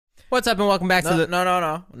What's up and welcome back to the...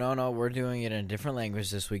 No. We're doing it in a different language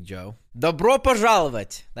this week, Joe. Добро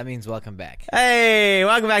пожаловать. That means welcome back. Hey,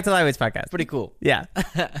 welcome back to Lightweights Podcast. Pretty cool. Yeah.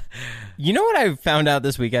 You know what I found out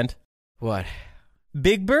this weekend? What?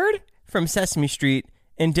 Big Bird from Sesame Street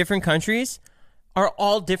in different countries are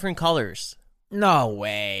all different colors. No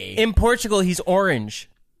way. In Portugal, he's orange.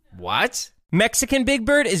 What? Mexican Big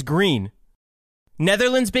Bird is green.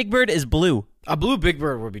 Netherlands Big Bird is blue. A blue Big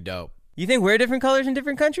Bird would be dope. You think we're different colors in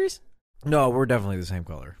different countries? No, we're definitely the same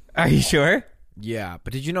color. Are you sure? Yeah,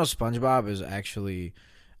 but did you know SpongeBob is actually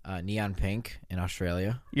neon pink in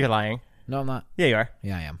Australia? You're lying. No, I'm not. Yeah, you are.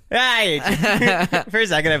 Yeah, I am. Hey! For a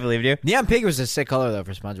second, I believed you. Neon pink was a sick color, though,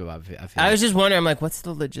 for SpongeBob. I was just wondering, I'm like, what's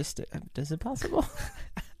the logistic? Is it possible?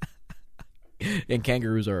 And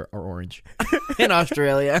kangaroos are orange in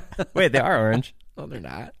Australia. Wait, they are orange. No, they're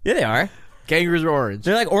not. Yeah, they are. Kangaroos are orange.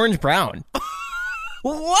 They're like orange-brown.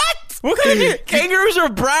 What? What kind of... Kangaroos are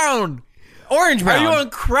brown. Orange-brown. Are you on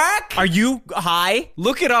crack? Are you high?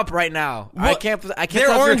 Look it up right now. What? I can't. They're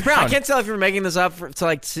tell orange-brown. I can't tell if you're making this up to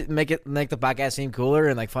make the podcast seem cooler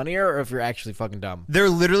and like funnier, or if you're actually fucking dumb. They're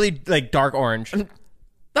literally like dark orange. No,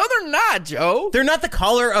 they're not, Joe. They're not the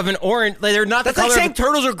color of an orange. Like, they're not That's the like color. saying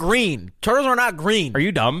turtles are green. Turtles are not green. Are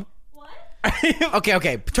you dumb?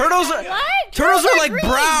 Okay. Turtles. What? Turtles are like green.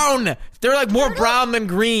 brown. They're like more brown than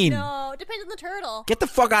green. No, depends on the turtle. Get the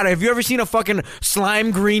fuck out of here. Have you ever seen a fucking slime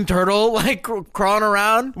green turtle like crawling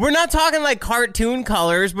around? We're not talking like cartoon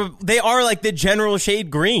colors, but they are like the general shade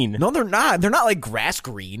green. No, they're not. They're not like grass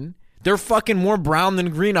green. They're fucking more brown than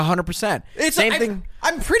green 100%. It's Same thing.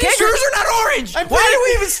 I'm pretty Kangaroos sure. are not orange. Why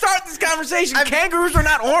did we even start this conversation? Kangaroos are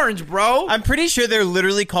not orange, bro. I'm pretty sure they're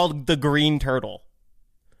literally called the green turtle.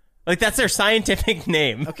 Like, that's their scientific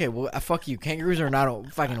name. Okay, well, fuck you. Kangaroos are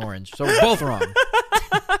not fucking orange. So we're both wrong.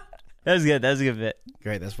 That was good. That was a good bit.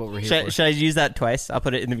 Great, that's what we're here for. Should I use that twice? I'll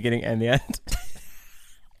put it in the beginning and the end.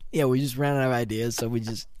 Yeah, we just ran out of ideas, so we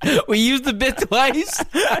used the bit twice.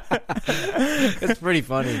 It's pretty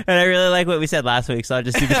funny. And I really like what we said last week, so I'll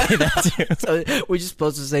just do that too. So we just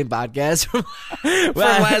posted the same podcast from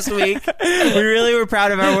last week. We really were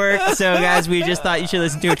proud of our work, so guys, we just thought you should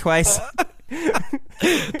listen to it twice.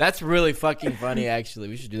 That's really fucking funny, actually.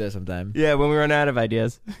 We should do that sometime. Yeah, when we run out of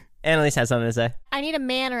ideas. Annalise has something to say. I need a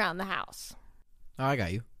man around the house. Oh, I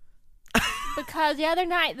got you. Because the other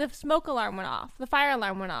night, the smoke alarm went off. The fire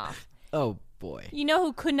alarm went off. Oh, boy. You know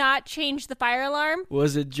who could not change the fire alarm?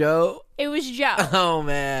 Was it Joe? It was Joe. Oh,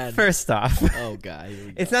 man. First off, Oh, God. Here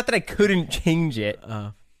we go. it's not that I couldn't change it.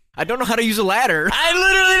 I don't know how to use a ladder. I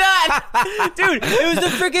literally not. Dude, it was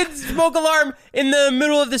the freaking smoke alarm in the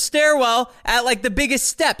middle of the stairwell at like the biggest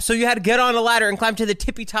step. So you had to get on a ladder and climb to the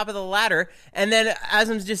tippy top of the ladder. And then as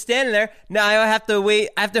I'm just standing there, now I have to wait.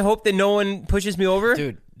 I have to hope that no one pushes me over.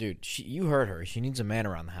 Dude, you heard her. She needs a man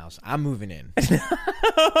around the house. I'm moving in.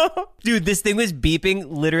 Dude, this thing was beeping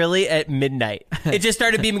literally at midnight. It just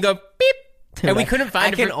started beeping, go beep. And we couldn't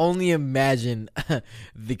find I can only imagine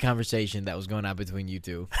the conversation that was going on between you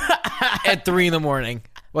two at 3 a.m.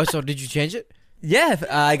 Well, so did you change it? Yeah,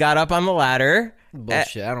 I got up on the ladder.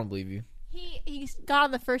 Bullshit. I don't believe you. He got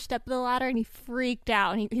on the first step of the ladder and he freaked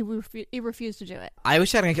out. And he refused to do it. I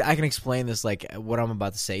wish I can explain this, like what I'm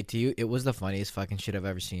about to say to you. It was the funniest fucking shit I've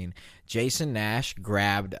ever seen. Jason Nash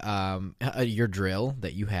grabbed your drill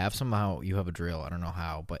that you have. Somehow you have a drill. I don't know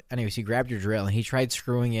how. But anyways, he grabbed your drill and he tried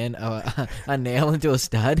screwing in a nail into a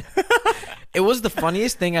stud. It was the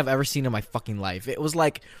funniest thing I've ever seen in my fucking life. It was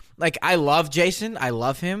like I love Jason. I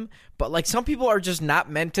love him. But like some people are just not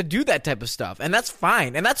meant to do that type of stuff. And that's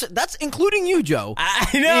fine. And that's including you, Joe. I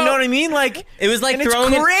know. You know what I mean? Like it was like and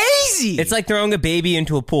throwing it's crazy. It's like throwing a baby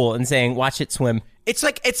into a pool and saying, "Watch it swim." It's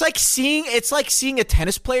like seeing a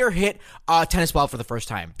tennis player hit a tennis ball for the first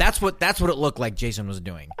time. That's what it looked like Jason was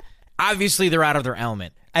doing. Obviously, they're out of their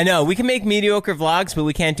element. I know. We can make mediocre vlogs, but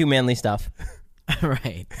we can't do manly stuff.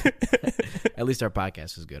 Right. At least our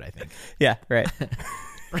podcast is good, I think. Yeah, right.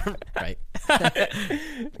 Right.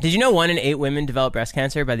 Did you know 1 in 8 women develop breast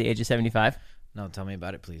cancer by the age of 75? No, tell me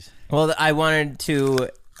about it, please. Well, I wanted to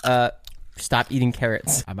stop eating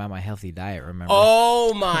carrots. I'm on my healthy diet, remember?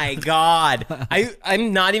 Oh my God.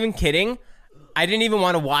 I'm not even kidding. I didn't even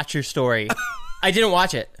want to watch your story. I didn't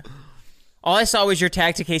watch it. All I saw was your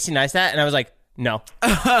tag to Casey Neistat, and I was like, no.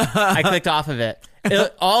 I clicked off of it.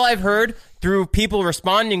 All I've heard through people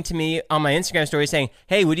responding to me on my Instagram story saying,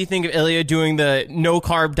 hey, what do you think of Ilya doing the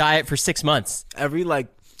no-carb diet for 6 months? Every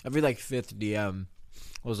fifth DM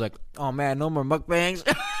was like, oh man, no more mukbangs.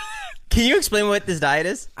 Can you explain what this diet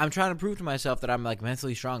is? I'm trying to prove to myself that I'm like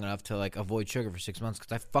mentally strong enough to like avoid sugar for 6 months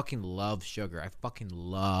because I fucking love sugar. I fucking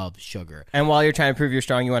love sugar. And while you're trying to prove you're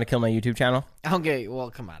strong, you want to kill my YouTube channel? Okay,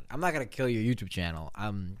 well, come on. I'm not gonna kill your YouTube channel.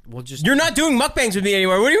 We'll just. You're not doing mukbangs with me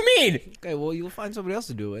anymore. What do you mean? Okay, well, you'll find somebody else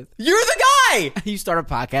to do it with. You're the guy. You start a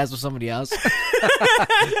podcast with somebody else.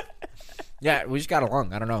 Yeah, we just got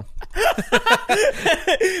along. I don't know.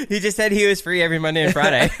 He just said he was free every Monday and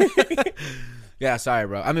Friday. Yeah, sorry,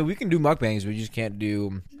 bro. I mean, we can do mukbangs. We just can't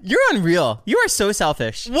do. You're unreal. You are so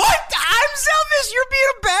selfish. What? I'm selfish. You're being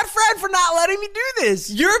a bad friend for not letting me do this.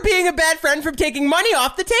 You're being a bad friend from taking money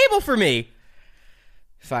off the table for me.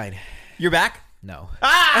 Fine. You're back? No.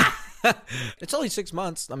 Ah! It's only 6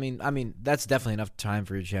 months. I mean, that's definitely enough time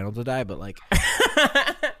for your channel to die. But like,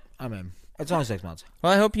 I mean, it's only 6 months.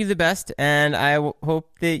 Well, I hope you the best, and I hope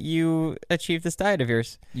that you achieve this diet of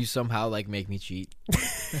yours. You somehow like make me cheat.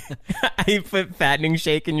 I put fattening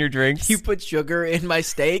shake in your drinks. You put sugar in my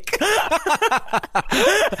steak.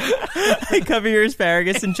 I cover your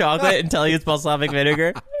asparagus in chocolate and tell you it's balsamic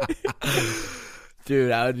vinegar.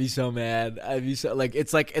 Dude, I would be so mad. I'd be so like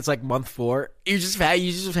it's like month 4. You just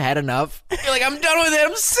had enough. You're like, I'm done with it.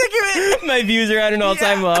 I'm sick of it. My views are at an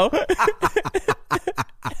all-time low.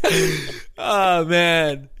 Oh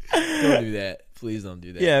man, don't do that. Please don't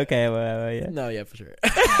do that. Yeah. Okay. Well, yeah. No, yeah, for sure.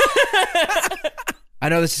 I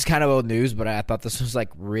know this is kind of old news, but I thought this was like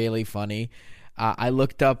really funny. I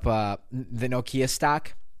looked up the Nokia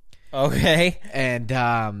stock. Okay. And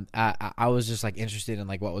I was just like interested in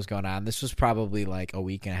like what was going on. This was probably like a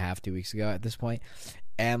week and a half, 2 weeks ago at this point.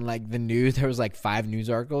 And like the news, there was like 5 news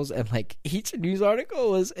articles, and like each news article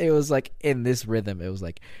was like in this rhythm. It was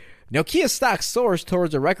like Nokia stock soars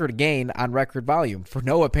towards a record gain on record volume for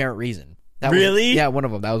no apparent reason. Really? Yeah, one of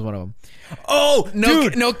them. That was one of them. Oh,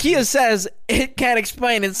 dude. Nokia says it can't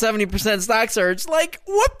explain its 70% stock surge. Like,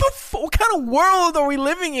 what what kind of world are we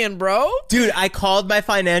living in, bro? Dude, I called my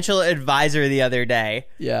financial advisor the other day.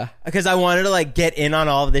 Yeah. Because I wanted to like get in on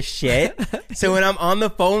all of this shit. So when I'm on the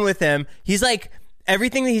phone with him, he's like,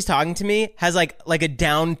 everything that he's talking to me has like a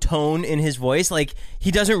down tone in his voice. Like he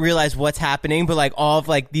doesn't realize what's happening, but like all of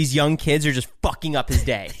like these young kids are just fucking up his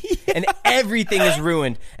day. Yeah. And everything is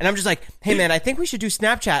ruined. And I'm just like, hey man, I think we should do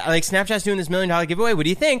Snapchat. Like Snapchat's doing this $1 million giveaway. What do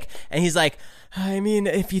you think? And he's like, I mean,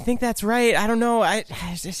 if you think that's right, I don't know.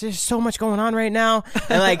 There's so much going on right now.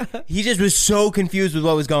 And like, he just was so confused with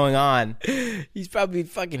what was going on. He's probably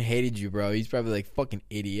fucking hated you, bro. He's probably like fucking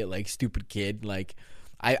idiot, like stupid kid. Like,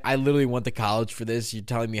 I literally went to college for this. You're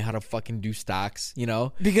telling me how to fucking do stocks, you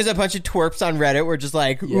know? Because a bunch of twerps on Reddit were just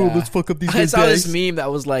like, Yeah. oh, let's fuck up these I guys' saw this days. meme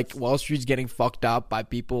that was like, Wall Street's getting fucked up by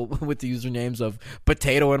people with the usernames of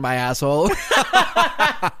potato in my asshole.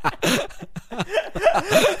 I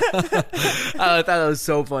thought that was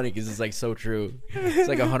so funny because it's like so true. It's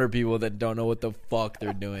like 100 people that don't know what the fuck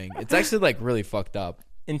they're doing. It's actually like really fucked up.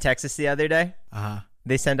 In Texas the other day,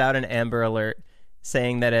 they sent out an Amber Alert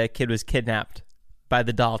saying that a kid was kidnapped by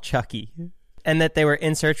the doll Chucky, and that they were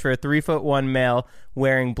in search for a 3'1" male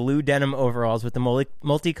wearing blue denim overalls with a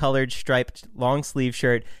multicolored striped long sleeve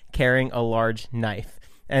shirt carrying a large knife.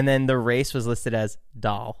 And then the race was listed as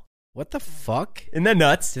doll. What the fuck? Isn't that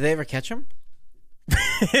nuts? Did they ever catch him?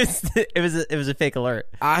 It was a fake alert.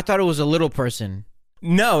 I thought it was a little person.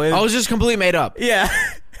 No, it I was just completely made up. yeah.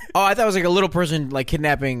 Oh, I thought it was like a little person like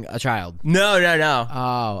kidnapping a child. No.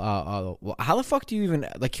 Oh. Well, how the fuck do you even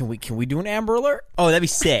like? Can we do an Amber Alert? Oh, that'd be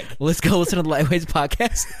sick. Let's go listen to the Lightweights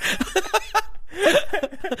podcast.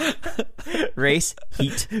 Race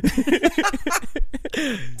heat.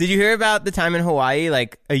 Did you hear about the time in Hawaii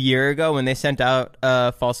like a year ago when they sent out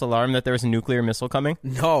a false alarm that there was a nuclear missile coming?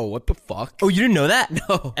 No, what the fuck? Oh, you didn't know that?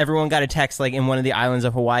 No. Everyone got a text like in one of the islands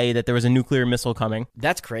of Hawaii that there was a nuclear missile coming.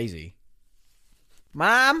 That's crazy.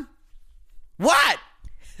 Mom? What?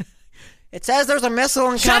 It says there's a missile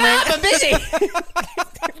incoming. Shut up! I'm busy!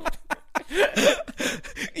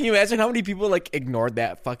 Can you imagine how many people like ignored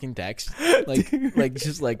that fucking text? Like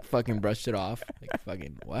just like fucking brushed it off. Like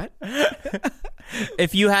fucking what?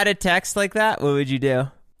 If you had a text like that, what would you do?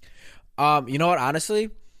 You know what? Honestly,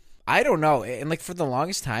 I don't know. And like for the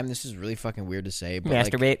longest time, this is really fucking weird to say. But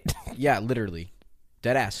Masturbate? Like, yeah, literally.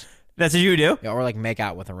 Dead ass. That's what you would do? Yeah, or like make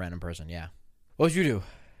out with a random person. Yeah. What would you do?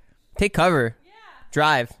 Take cover. Yeah.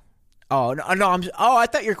 Drive. Oh no! I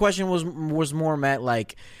thought your question was more meant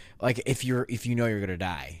like if you know you're gonna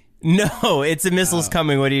die. No, it's a missile's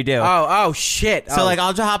coming. What do you do? Oh shit! So like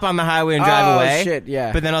I'll just hop on the highway and drive away. Oh shit!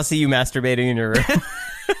 Yeah. But then I'll see you masturbating in your room.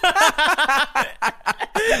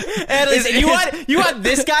 And listen, you want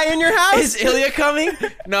this guy in your house? Is Ilya coming?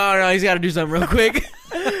 No, he's got to do something real quick.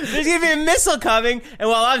 There's gonna be a missile coming, and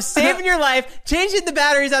while I'm saving your life, changing the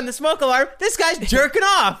batteries on the smoke alarm, this guy's jerking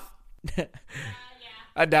off.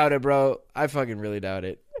 I doubt it, bro. I fucking really doubt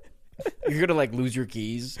it. You're gonna like lose your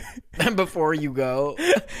keys before you go,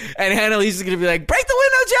 and Annalise is gonna be like, "Break the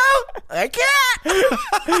window, Joe! I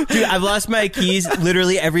can't." Dude, I've lost my keys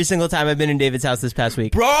literally every single time I've been in David's house this past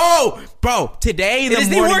week. Bro, today in It the is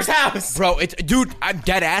the morning, worst house. Bro, dude, I'm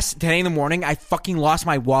dead ass. Today in the morning, I fucking lost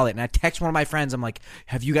my wallet, and I text one of my friends. I'm like,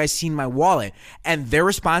 "Have you guys seen my wallet?" And their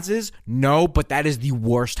response is, "No, but that is the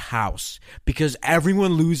worst house because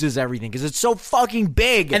everyone loses everything because it's so fucking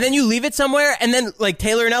big." And then you leave it somewhere, and then like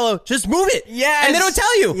Taylor and Ello just move it. Yes. And they don't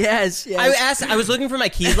tell you. Yes. I was looking for my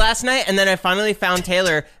keys last night, and then I finally found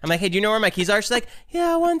Taylor. I'm like, hey, do you know where my keys are? She's like,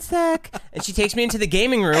 yeah, one sec. And she takes me into the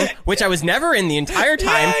gaming room, which I was never in the entire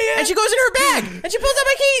time. Yeah. And she goes in her bag, and she pulls out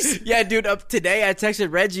my keys. Yeah, dude, today I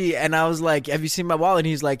texted Reggie and I was like, have you seen my wallet? And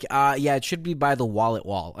he's like, yeah, it should be by the wallet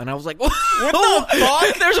wall. And I was like, what the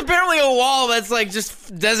fuck? There's apparently a wall that's like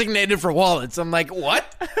just designated for wallets. I'm like, what?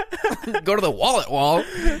 Go to the wallet wall?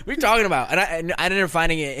 What are you talking about? And I ended up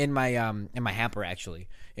finding it in my hamper, actually,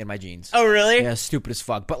 in my jeans. Oh, really? Yeah, stupid as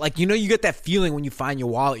fuck. But like, you know, you get that feeling when you find your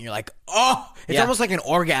wallet and you're like, oh, it's Yeah. almost like an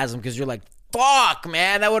orgasm because you're like, fuck,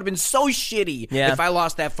 man, that would have been so shitty Yeah. if I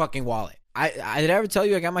lost that fucking wallet. I did I ever tell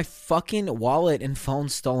you I got my fucking wallet and phone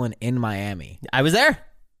stolen in Miami? I was there.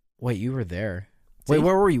 Wait, you were there? See? Wait,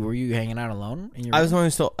 where were you? Were you hanging out alone? In your I was the one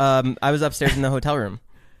who stole. I was upstairs in the hotel room.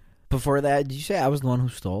 Before that, did you say I was the one who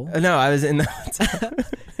stole? No, I was in the hotel.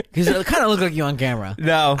 Because it kind of looked like you on camera.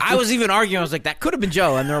 No. I was even arguing. I was like, that could have been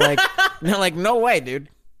Joe. And they're like, no way, dude.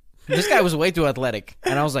 This guy was way too athletic.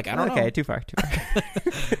 And I was like, I don't know. Okay, too far.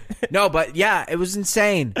 No, but yeah, it was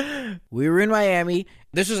insane. We were in Miami.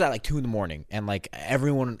 This was at like 2 a.m. and like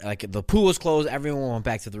everyone, like the pool was closed. Everyone went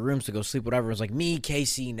back to the rooms to go sleep. Whatever. It was like me,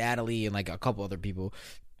 Casey, Natalie, and like a couple other people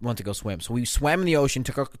went to go swim. So we swam in the ocean.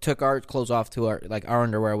 Took our clothes off to our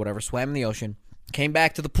underwear, or whatever. Swam in the ocean. Came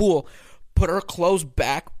back to the pool. Put our clothes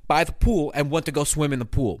back by the pool and went to go swim in the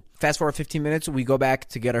pool. Fast forward 15 minutes. We go back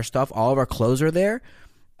to get our stuff. All of our clothes are there.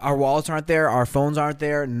 Our wallets aren't there. Our phones aren't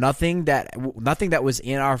there. Nothing that was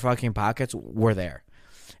in our fucking pockets were there.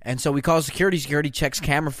 And so we call security. Security checks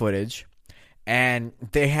camera footage, and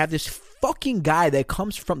they have this fucking guy that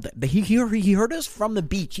comes from he heard us from the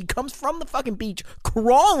beach. He comes from the fucking beach,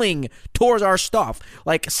 crawling towards our stuff,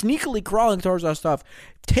 like sneakily crawling towards our stuff.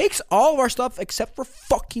 Takes all of our stuff except for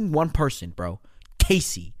fucking one person, bro,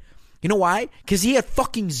 Casey. You know why? Because he had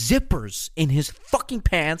fucking zippers in his fucking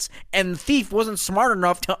pants, and the thief wasn't smart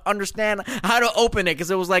enough to understand how to open it, because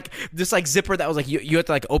it was like this like zipper that was like you had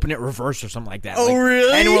to like open it reverse or something like that. Oh, like,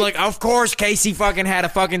 really? And we're like, of course Casey fucking had a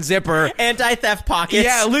fucking zipper. Anti-theft pockets.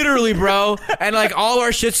 Yeah, literally, bro. And like all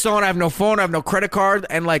our shit's stolen. I have no phone. I have no credit card.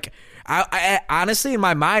 And like, I honestly, in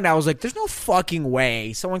my mind, I was like, there's no fucking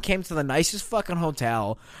way someone came to the nicest fucking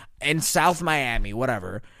hotel in South Miami,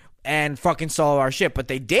 whatever, and fucking stole our shit. But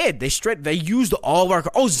they did. They used all of our.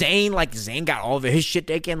 Zane got all of his shit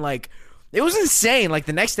taken. Like, it was insane. Like,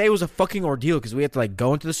 the next day was a fucking ordeal because we had to like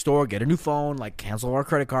go into the store, get a new phone, like cancel our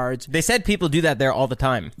credit cards. They said people do that there all the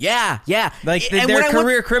time. Yeah. Like, And they're when I went-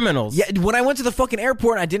 career criminals. Yeah, when I went to the fucking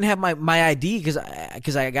airport and I didn't have my ID because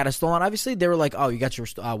I got it stolen, obviously, they were like, oh, you got your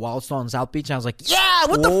wallet stolen in South Beach? And I was like, yeah,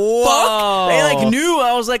 what the Whoa. fuck? They like knew.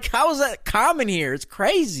 I was like, how is that common here? It's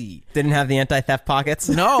crazy. Didn't have the anti-theft pockets.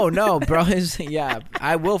 No, bro. Yeah,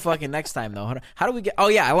 I will fucking next time, though. How do we get... Oh,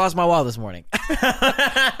 yeah, I lost my wallet this morning.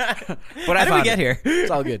 But How did we get here?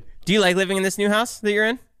 It's all good. Do you like living in this new house that you're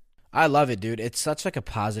in? I love it, dude. It's such like a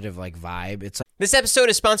positive like vibe. It's like, This episode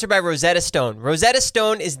is sponsored by Rosetta Stone. Rosetta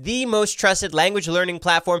Stone is the most trusted language learning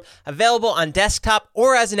platform available on desktop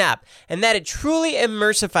or as an app, and that it truly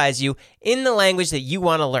immersifies you in the language that you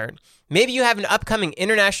want to learn. Maybe you have an upcoming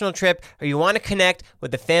international trip or you want to connect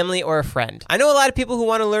with a family or a friend. I know a lot of people who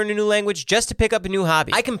want to learn a new language just to pick up a new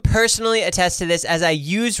hobby. I can personally attest to this as I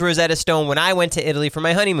used Rosetta Stone when I went to Italy for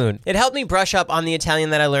my honeymoon. It helped me brush up on the Italian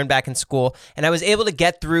that I learned back in school, and I was able to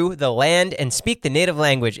get through the land and speak the native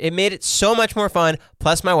language. It made it so much more fun,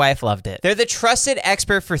 plus my wife loved it. They're the trusted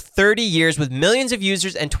expert for 30 years with millions of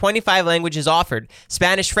users and 25 languages offered.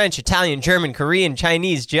 Spanish, French, Italian, German, Korean,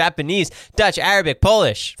 Chinese, Japanese, Dutch, Arabic,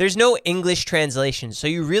 Polish. There's no English translation, so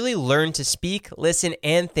you really learn to speak, listen,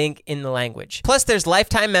 and think in the language. Plus, there's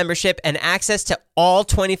lifetime membership and access to all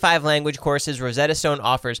 25 language courses Rosetta Stone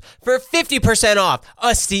offers for 50% off.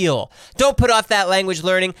 A steal. Don't put off that language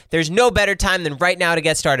learning. There's no better time than right now to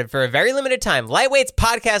get started. For a very limited time, Lightweight's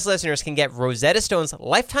podcast listeners can get Rosetta Stone's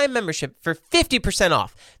lifetime membership for 50%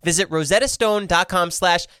 off. Visit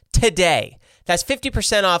rosettastone.com/today. That's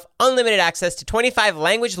 50% off unlimited access to 25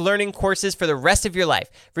 language learning courses for the rest of your life.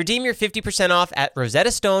 Redeem your 50% off at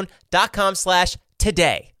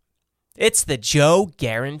rosettastone.com/today. It's the Joe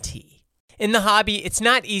guarantee. In the hobby, it's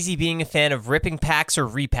not easy being a fan of ripping packs or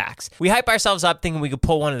repacks. We hype ourselves up thinking we could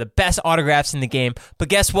pull one of the best autographs in the game, but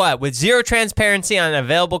guess what? With zero transparency on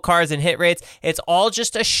available cards and hit rates, it's all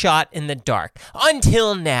just a shot in the dark.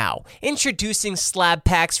 Until now. Introducing slab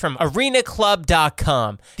packs from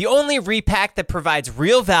arenaclub.com, the only repack that provides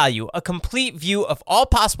real value, a complete view of all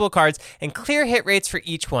possible cards, and clear hit rates for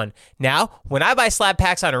each one. Now, when I buy slab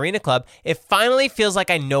packs on Arena Club, it finally feels like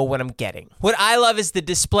I know what I'm getting. What I love is the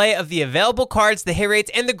display of the available cards, the hit rates,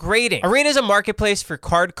 and the grading. Arena is a marketplace for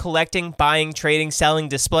card collecting, buying, trading, selling,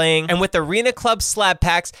 displaying, and with Arena Club slab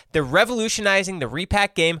packs, they're revolutionizing the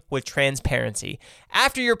repack game with transparency.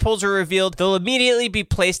 After your pulls are revealed, they'll immediately be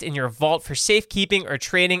placed in your vault for safekeeping or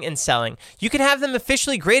trading and selling. You can have them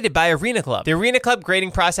officially graded by Arena Club. The Arena Club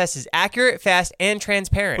grading process is accurate, fast, and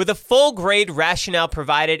transparent, with a full grade rationale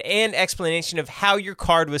provided and explanation of how your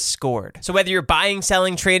card was scored. So whether you're buying,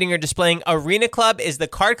 selling, trading, or displaying, Arena Club is the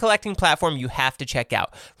card collecting platform you have to check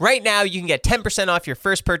out. Right now, you can get 10% off your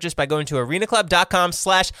first purchase by going to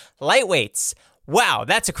arenaclub.com/lightweights. Wow,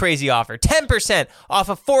 that's a crazy offer. 10% off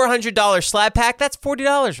a $400 slab pack. That's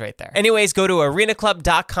 $40 right there. Anyways, go to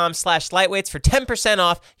arenaclub.com/lightweights for 10%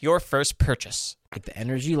 off your first purchase. Like, the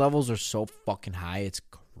energy levels are so fucking high, it's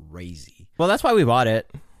crazy. Well, that's why we bought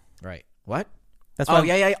it. Right. What? That's why. Oh,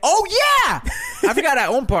 yeah. Oh, yeah! I forgot I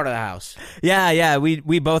own part of the house. Yeah.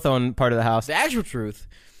 We both own part of the house. The actual truth,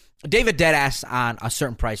 David dead ass on a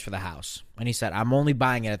certain price for the house. And he said, I'm only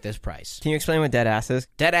buying it at this price. Can you explain what dead ass is?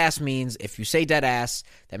 Dead ass means, if you say dead ass,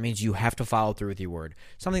 that means you have to follow through with your word.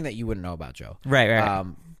 Something that you wouldn't know about, Joe. Right.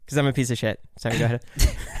 Because I'm a piece of shit. Sorry, go ahead. A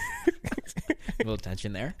little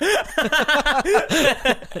tension there.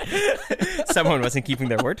 Someone wasn't keeping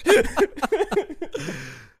their word.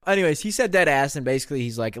 Anyways, he said dead ass, and basically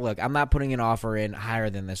he's like, look, I'm not putting an offer in higher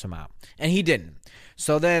than this amount. And he didn't.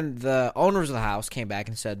 So then the owners of the house came back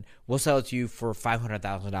and said, we'll sell it to you for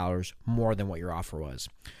 $500,000 more than what your offer was.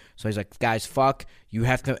 So he's like, guys, fuck, you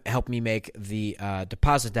have to help me make the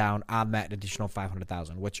deposit down on that additional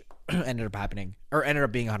 $500,000, which ended up being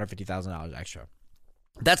 $150,000 extra.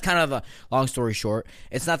 That's kind of a long story short.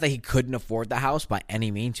 It's not that he couldn't afford the house by any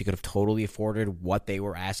means. He could have totally afforded what they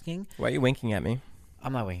were asking. Why are you winking at me?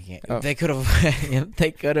 I'm not winking it. Oh. He could have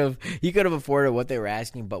afforded what they were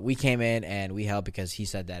asking, but we came in and we helped because he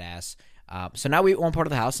said that ass. So now we own part of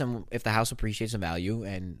the house, and if the house appreciates in value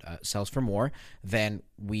and sells for more, then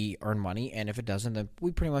we earn money, and if it doesn't, then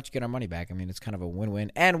we pretty much get our money back. I mean, it's kind of a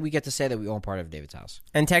win-win, and we get to say that we own part of David's house.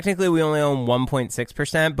 And technically, we only own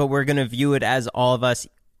 1.6%, but we're going to view it as all of us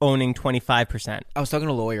owning 25%. I was talking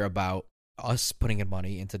to a lawyer about us putting in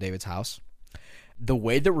money into David's house. The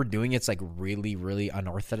way that we're doing it's like really, really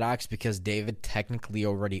unorthodox because David technically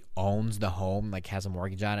already owns the home, like has a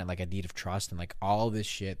mortgage on it, like a deed of trust, and like all this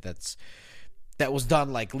shit that was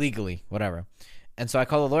done like legally, whatever. And so I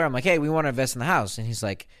called the lawyer. I'm like, hey, we want to invest in the house, and he's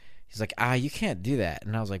like, you can't do that.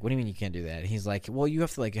 And I was like, what do you mean you can't do that? And he's like, well, you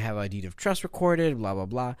have to like have a deed of trust recorded, blah blah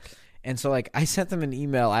blah. And so like I sent them an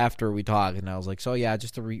email after we talked, and I was like, so yeah,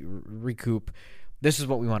 just to recoup, this is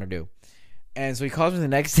what we want to do. And so he calls me the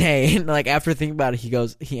next day, and like after thinking about it,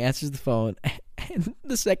 he answers the phone, and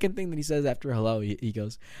the second thing that he says after hello, he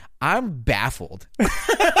goes, I'm baffled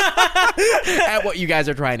at what you guys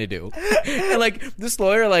are trying to do. And like this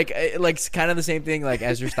lawyer, like kind of the same thing, like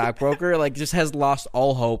as your stockbroker, like just has lost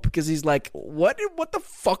all hope because he's like, what the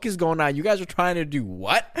fuck is going on? You guys are trying to do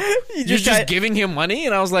what? You're just giving him money?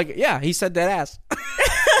 And I was like, yeah, he said that ass.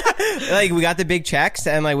 Like, we got the big checks,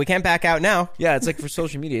 and like we can't back out now. Yeah, it's like for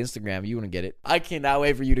social media, Instagram, you wouldn't get it. I cannot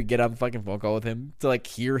wait for you to get on a fucking phone call with him to like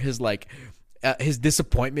hear his like his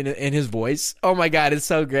disappointment in his voice. Oh my god, it's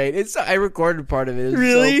so great. I recorded part of it. It's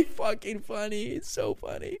really so fucking funny. It's so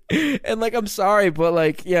funny. And like, I'm sorry, but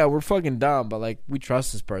like, yeah, we're fucking dumb, but like, we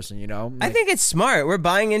trust this person, you know? Like, I think it's smart. We're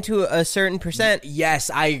buying into a certain percent.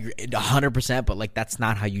 Yes, I agree 100%, but like, that's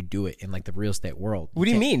not how you do it in like the real estate world. What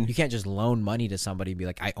do you mean? You can't just loan money to somebody and be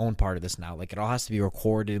like, I own part of this now. Like, it all has to be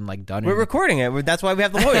recorded and like done. We're recording it. That's why we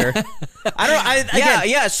have the lawyer.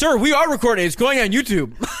 Yeah, sir, we are recording. It's going on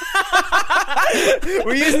YouTube.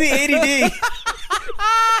 We're using the ADD.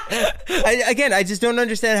 I just don't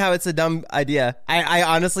understand how it's a dumb idea. I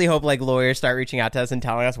honestly hope like lawyers start reaching out to us and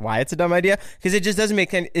telling us why it's a dumb idea, because it just doesn't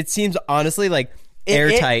make sense. It seems honestly like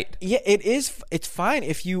airtight. It is. It's fine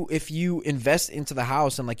if you invest into the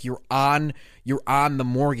house and like you're on the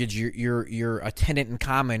mortgage. You're a tenant in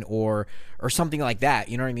common or something like that.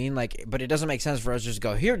 You know what I mean? Like, but it doesn't make sense for us to just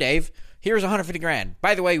go here, Dave. Here's $150,000.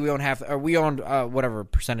 By the way, we own whatever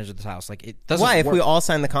percentage of this house. Like, it doesn't. Why? If work. we all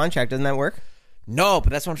sign the contract, doesn't that work? No,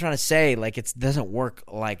 but that's what I'm trying to say. Like, it doesn't work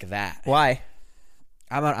like that. Why?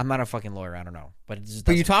 I'm not a fucking lawyer. I don't know, but it just.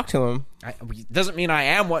 But you talk to him. Doesn't mean I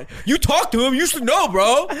am what you talk to him. You should know,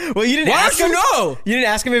 bro. Well, you didn't. Why ask don't him. you know? You didn't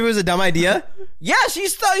ask him if it was a dumb idea. Yes, he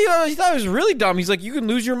thought it was really dumb. He's like, you can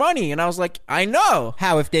lose your money, and I was like, I know.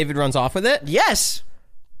 How if David runs off with it? Yes,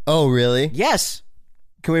 Oh, really? yes.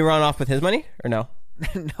 Can we run off with his money or no?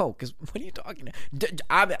 No, because what are you talking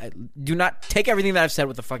about? Do not take everything that I've said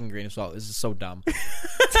with a fucking grain of salt. This is so dumb.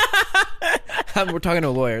 We're talking to a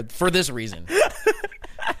lawyer for this reason.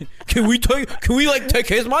 Can we take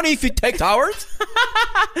his money if he takes ours?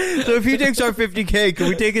 So if he takes our $50K, can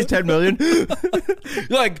we take his $10 million?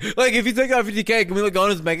 like if he takes out $50K, can we go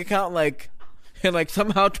on his bank account and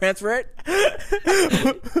somehow transfer it?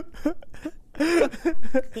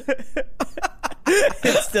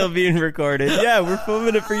 It's still being recorded. Yeah, we're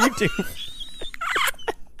filming it for YouTube.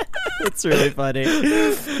 It's really funny.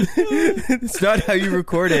 It's not how you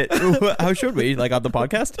record it. How should we? Like on the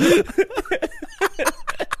podcast?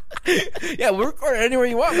 Yeah, we'll record it anywhere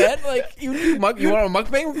you want, man. Like you want a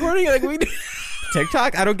mukbang recording? Like we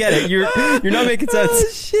TikTok? I don't get it. You're not making sense. Oh,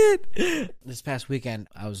 shit. This past weekend,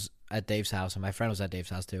 I was at Dave's house, and my friend was at Dave's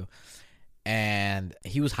house too, and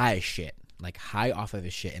he was high as shit. Like high off of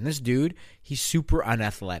his shit. And this dude, he's super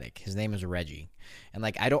unathletic. His name is Reggie. And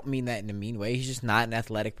like I don't mean that in a mean way. He's just not an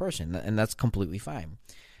athletic person. And that's completely fine.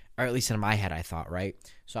 Or at least in my head I thought, right?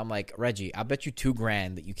 So I'm like, Reggie, I'll bet you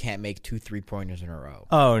 $2,000 that you can't make 2 3-pointers in a row.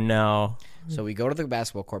 Oh no. So we go to the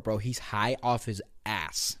basketball court, bro. He's high off his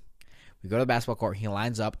ass. We go to the basketball court. He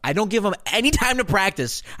lines up. I don't give him any time to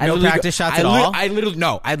practice. No practice shots at all? I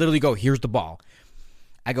literally go, here's the ball.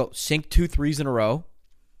 I go, sink 2 threes in a row.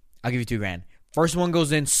 I'll give you $2,000. First one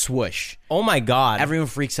goes in, swoosh. Oh my god. Everyone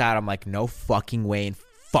freaks out. I'm like, no fucking way. And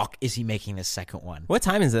fuck is he making this second one? What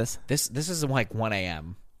time is this? This is like 1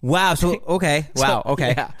 a.m. Wow. So okay. Wow.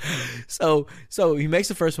 Okay. Yeah. So he makes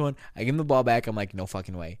the first one. I give him the ball back. I'm like, no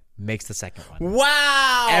fucking way. Makes the second one.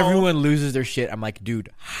 Wow. Everyone loses their shit. I'm like, dude,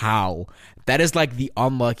 how? That is like the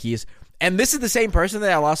unluckiest. And this is the same person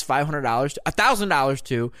that I lost $500 to, $1,000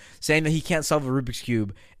 to, saying that he can't solve a Rubik's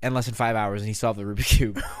Cube in less than 5 hours, and he solved the Rubik's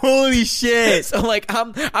Cube. Holy shit. So like,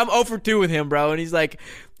 I'm 0 for 2 with him, bro. And he's like,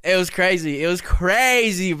 it was crazy. It was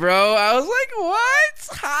crazy, bro. I was like,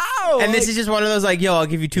 what? How? And this is just one of those like, yo, I'll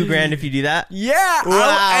give you $2,000 if you do that. Yeah.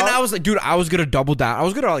 Wow. And I was like, dude, I was gonna double down. I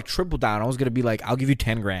was gonna like triple down. I was gonna be like, I'll give you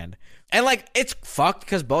 $10,000. And like, it's fucked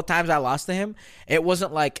because both times I lost to him, it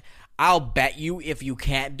wasn't like, I'll bet you if you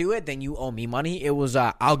can't do it, then you owe me money. It was,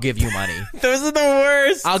 I'll give you money. Those are the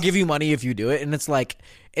worst. I'll give you money if you do it. And it's like,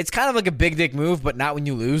 it's kind of like a big dick move, but not when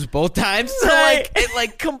you lose both times. So Right. like, it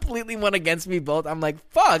like completely went against me both. I'm like,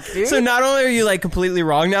 fuck, dude. So not only are you like completely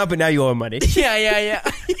wrong now, but now you owe him money. yeah. Yeah.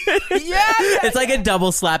 It's like a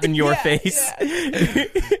double slap in your Yeah, face.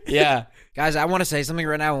 Yeah. Guys, I want to say something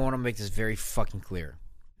right now. I want to make this very fucking clear.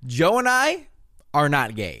 Joe and I are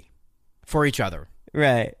not gay for each other.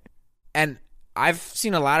 Right. And I've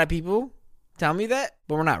seen a lot of people tell me that,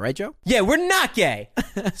 but we're not, right, Joe? Yeah, we're not gay.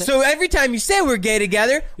 So every time you say we're gay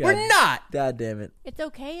together, we're not. God damn it. It's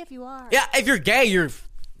okay if you are. Yeah, if you're gay,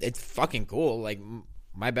 it's fucking cool. Like,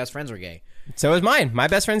 my best friends are gay. So is mine. My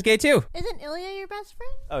best friend's gay too. Isn't Ilya your best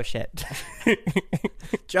friend? Oh shit.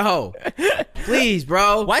 Joe, please,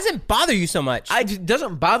 bro. Why does it bother you so much? It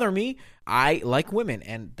doesn't bother me. I like women,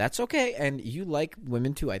 and that's okay. And you like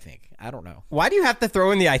women too, I think. I don't know. Why do you have to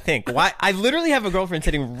throw in the I think? Why? I literally have a girlfriend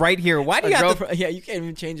sitting right here. Why do you have to? Yeah, you can't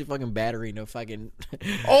even change a fucking battery. No fucking.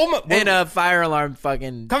 Oh my! And a fire alarm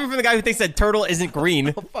fucking. Coming from the guy who thinks that turtle isn't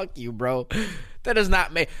green, Oh, fuck you, bro. That does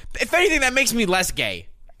not make. If anything, that makes me less gay.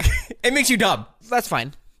 it makes you dumb. That's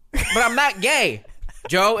fine. But I'm not gay.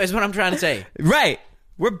 Joe is what I'm trying to say. Right.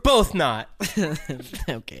 We're both not.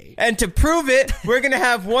 Okay. And to prove it, we're going to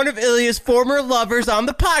have one of Ilya's former lovers on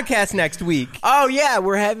the podcast next week. Oh yeah,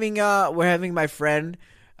 we're having my friend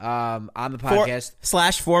on the podcast.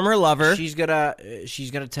 Slash former lover. She's gonna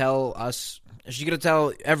tell us. She's gonna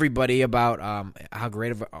tell everybody about how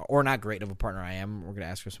great of or not great of a partner I am. We're gonna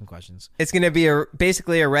ask her some questions. It's going to be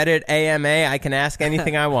basically a Reddit AMA. I can ask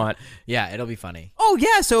anything I want. Yeah, it'll be funny. Oh,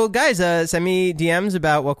 yeah. So, guys, send me DMs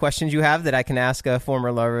about what questions you have that I can ask a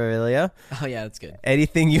former lover of Ilya. Oh yeah, that's good.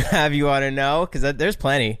 Anything you have you want to know? Because there's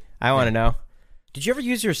plenty. I want to know. Did you ever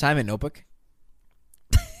use your assignment notebook?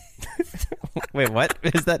 Wait, what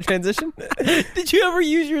is that transition? Did you ever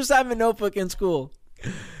use your assignment notebook in school?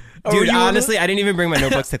 Dude, honestly, I didn't even bring my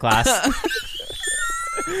notebooks to class.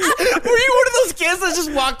 Were you one of those kids that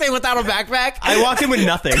just walked in without a backpack? I walked in with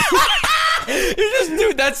nothing.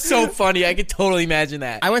 Dude, that's so funny. I could totally imagine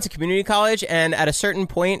that. I went to community college, and at a certain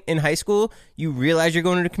point in high school, you realize you're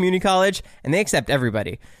going to community college, and they accept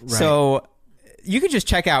everybody. Right. So you could just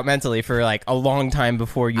check out mentally for like a long time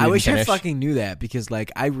before you. I wish finish. I fucking knew that, because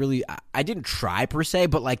like I didn't try per se,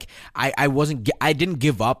 but like I didn't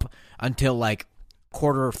give up until like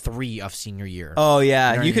quarter 3 of senior year. Oh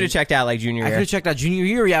yeah, You know what you I could mean? have checked out like junior I year. could have checked out junior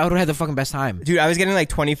year. Yeah, I would have had the fucking best time. Dude, I was getting like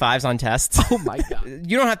 25s on tests. Oh my god.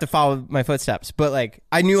 You don't have to follow my footsteps, but like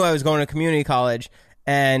I knew I was going to community college,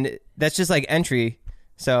 and that's just like entry.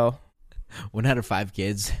 So 1 out of 5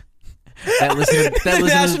 kids that listen the to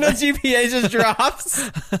national GPA just drops.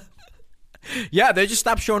 yeah, they just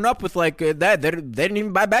stopped showing up with like that. They didn't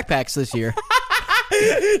even buy backpacks this year.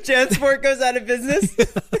 Jansport goes out of business.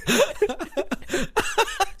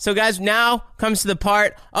 So guys, now comes to the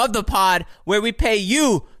part of the pod where we pay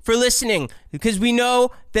you for listening, because we know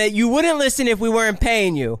that you wouldn't listen if we weren't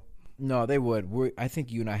paying you. No, they would. I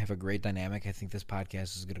think you and I have a great dynamic. I think this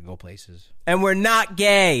podcast is going to go places. And we're not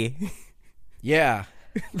gay. Yeah.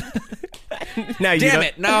 Now you Damn don't-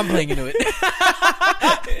 it. Now I'm playing into it.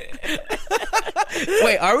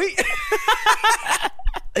 Wait, are we?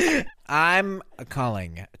 I'm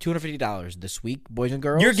calling $250 this week, boys and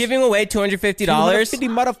girls. You're giving away $250.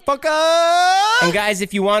 $250, motherfucker. And guys,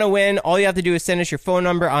 if you want to win, all you have to do is send us your phone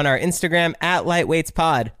number on our Instagram at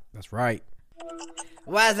LightweightsPod. That's right.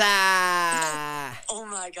 What's up? Oh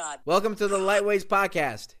my god. Welcome to the Lightweights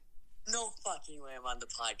podcast. No fucking way I'm on the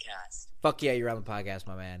podcast. Fuck yeah, you're on the podcast,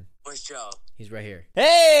 my man. Where's Joe? He's right here.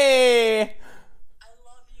 Hey! I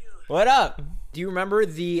love you. What up? Do you remember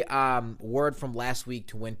the word from last week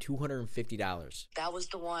to win $250? That was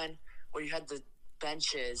the one where you had the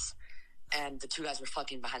benches and the 2 guys were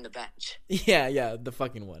fucking behind the bench. Yeah, the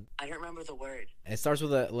fucking one. I don't remember the word. It starts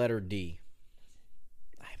with a letter D.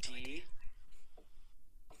 D?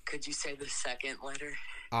 Could you say the second letter?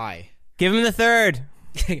 I. Give him the third.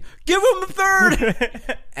 Give him a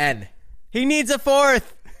third. N. He needs a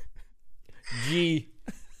fourth. G.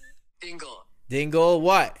 Dingle. Dingle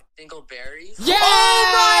what? Dingleberries? Yes!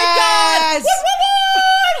 Oh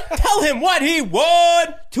my God! Tell him what he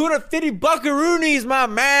won. 250 buckaroonies, my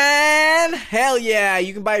man. Hell yeah.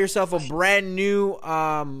 You can buy yourself a brand new,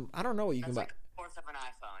 I don't know what you can That's buy. like a fourth of an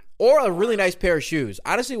iPhone. Or a really nice pair of shoes.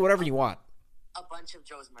 Honestly, whatever you want. A bunch of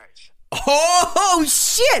Joe's merch. Oh,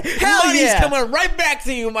 shit. Hell Money's yeah. coming right back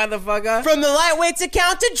to you, motherfucker. From the Lightweights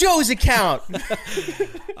account to Joe's account.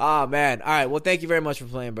 Oh, man. All right. Well, thank you very much for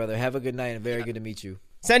playing, brother. Have a good night and very good to meet you.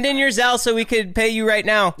 Send in your Zelle so we could pay you right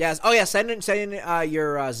now. Yes. Oh, yeah. Send in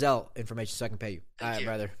your Zelle information so I can pay you. All right, you.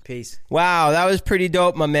 brother. Peace. Wow, that was pretty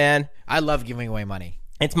dope, my man. I love giving away money.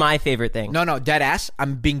 It's my favorite thing. No, dead ass.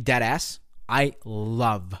 I'm being dead ass. I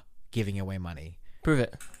love giving away money. Prove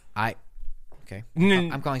it. Okay.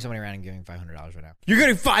 Mm. I'm calling somebody around and giving $500 right now. You're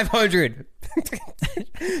getting 500.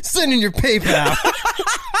 Send in your PayPal.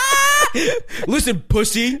 Listen,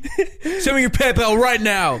 pussy. Send me your PayPal right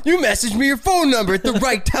now. You messaged me your phone number at the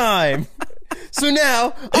right time. So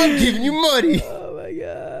now I'm giving you money. Oh, my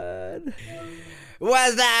God.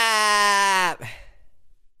 What's up?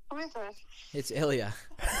 Who is this? It's Ilya.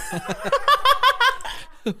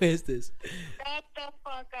 Who is this? Shut the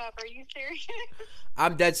fuck up. Are you serious?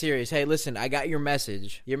 I'm dead serious. Hey, listen, I got your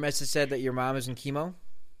message. Your message said that your mom is in chemo.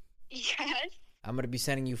 Yes. I'm going to be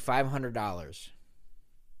sending you $500.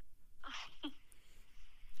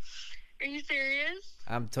 Are you serious?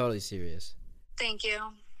 I'm totally serious. Thank you.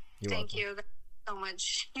 You're Thank welcome. you so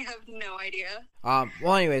much. You have no idea.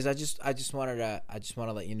 Well, anyways, I just wanted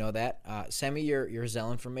to let you know that. Send me your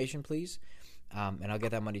Zelle information, please, and I'll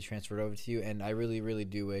get that money transferred over to you. And I really, really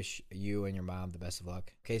do wish you and your mom the best of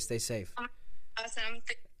luck. Okay, stay safe. Awesome.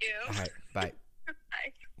 Thank you. All right, bye. Bye.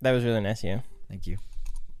 That was really nice of you. Thank you.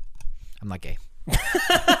 I'm not gay.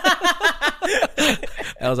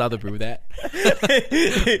 Else I'll have to prove that.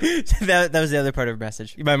 that was the other part of her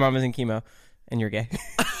message. My mom is in chemo, and you're gay.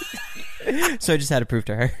 So I just had to prove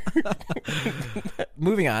to her.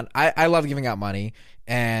 Moving on. I love giving out money,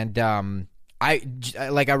 and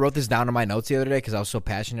I wrote this down in my notes the other day because I was so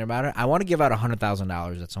passionate about it. I want to give out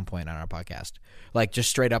 $100,000 at some point on our podcast. Like, just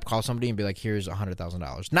straight up call somebody and be like, here's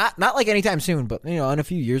 $100,000. Not like anytime soon, but, in a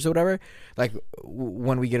few years or whatever. Like,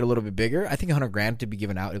 when we get a little bit bigger, I think $100,000 to be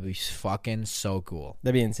given out, it'd be fucking so cool.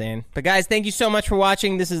 That'd be insane. But guys, thank you so much for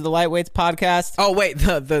watching. This is the Lightweights podcast. Oh, wait,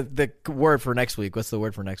 the word for next week. What's the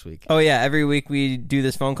word for next week? Oh, yeah. Every week we do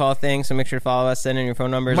this phone call thing, so make sure to follow us. Send in your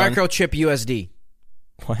phone numbers. Microchip USD.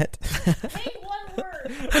 What? Pick one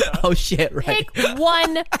word. Oh, shit, right. Pick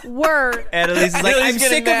one word. Annalise is like, I'm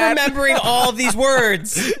sick of remembering all of these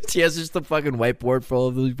words. She has just a fucking whiteboard full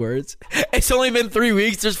of these words. It's only been 3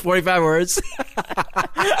 weeks. There's 45 words.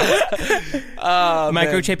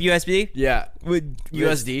 Microchip USB? Yeah.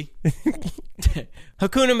 USD.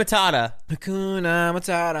 Hakuna Matata. Hakuna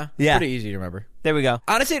Matata. Yeah. Pretty easy to remember. There we go.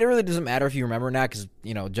 Honestly, it really doesn't matter if you remember or not because,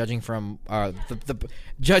 judging from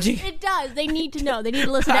judging. It does. They need to know. They need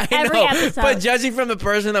to listen to I every know, episode. but judging from the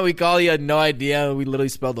person that we call, he had no idea. We literally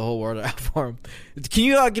spelled the whole word out for him. Can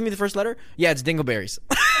you give me the first letter? Yeah, it's Dingleberries.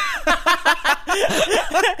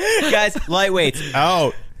 Guys, Lightweights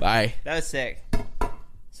out. Bye. That was sick.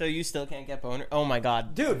 So you still can't get boner? Oh my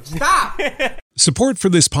god. Dude, stop! Support for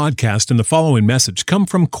this podcast and the following message come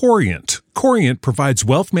from Corient. Corient provides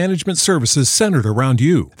wealth management services centered around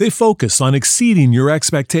you. They focus on exceeding your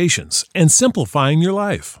expectations and simplifying your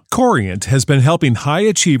life. Corient has been helping high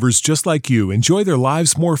achievers just like you enjoy their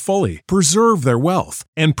lives more fully, preserve their wealth,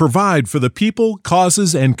 and provide for the people,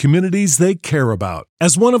 causes, and communities they care about.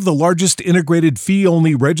 As one of the largest integrated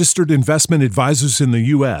fee-only registered investment advisors in the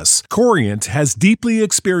U.S., Corient has deeply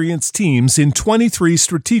experienced teams in 23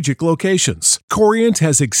 strategic locations. Corient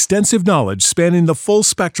has extensive knowledge spanning the full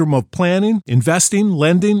spectrum of planning, investing,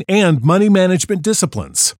 lending, and money management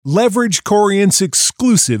disciplines. Leverage Corient's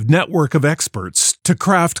exclusive network of experts to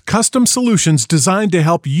craft custom solutions designed to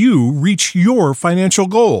help you reach your financial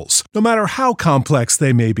goals, no matter how complex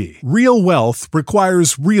they may be. Real wealth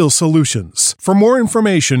requires real solutions. For more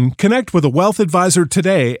information, connect with a wealth advisor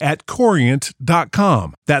today at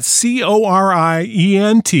Corient.com. That's Corient.com.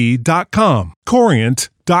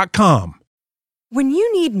 Corient.com. When you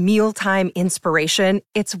need mealtime inspiration,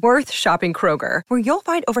 it's worth shopping Kroger, where you'll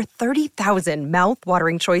find over 30,000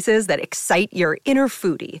 mouth-watering choices that excite your inner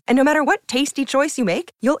foodie. And no matter what tasty choice you make,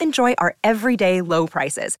 you'll enjoy our everyday low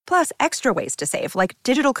prices, plus extra ways to save, like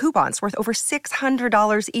digital coupons worth over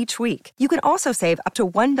 $600 each week. You can also save up to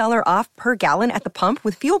 $1 off per gallon at the pump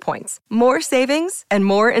with fuel points. More savings and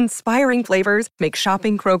more inspiring flavors make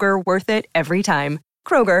shopping Kroger worth it every time.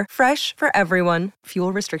 Kroger, fresh for everyone.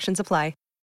 Fuel restrictions apply.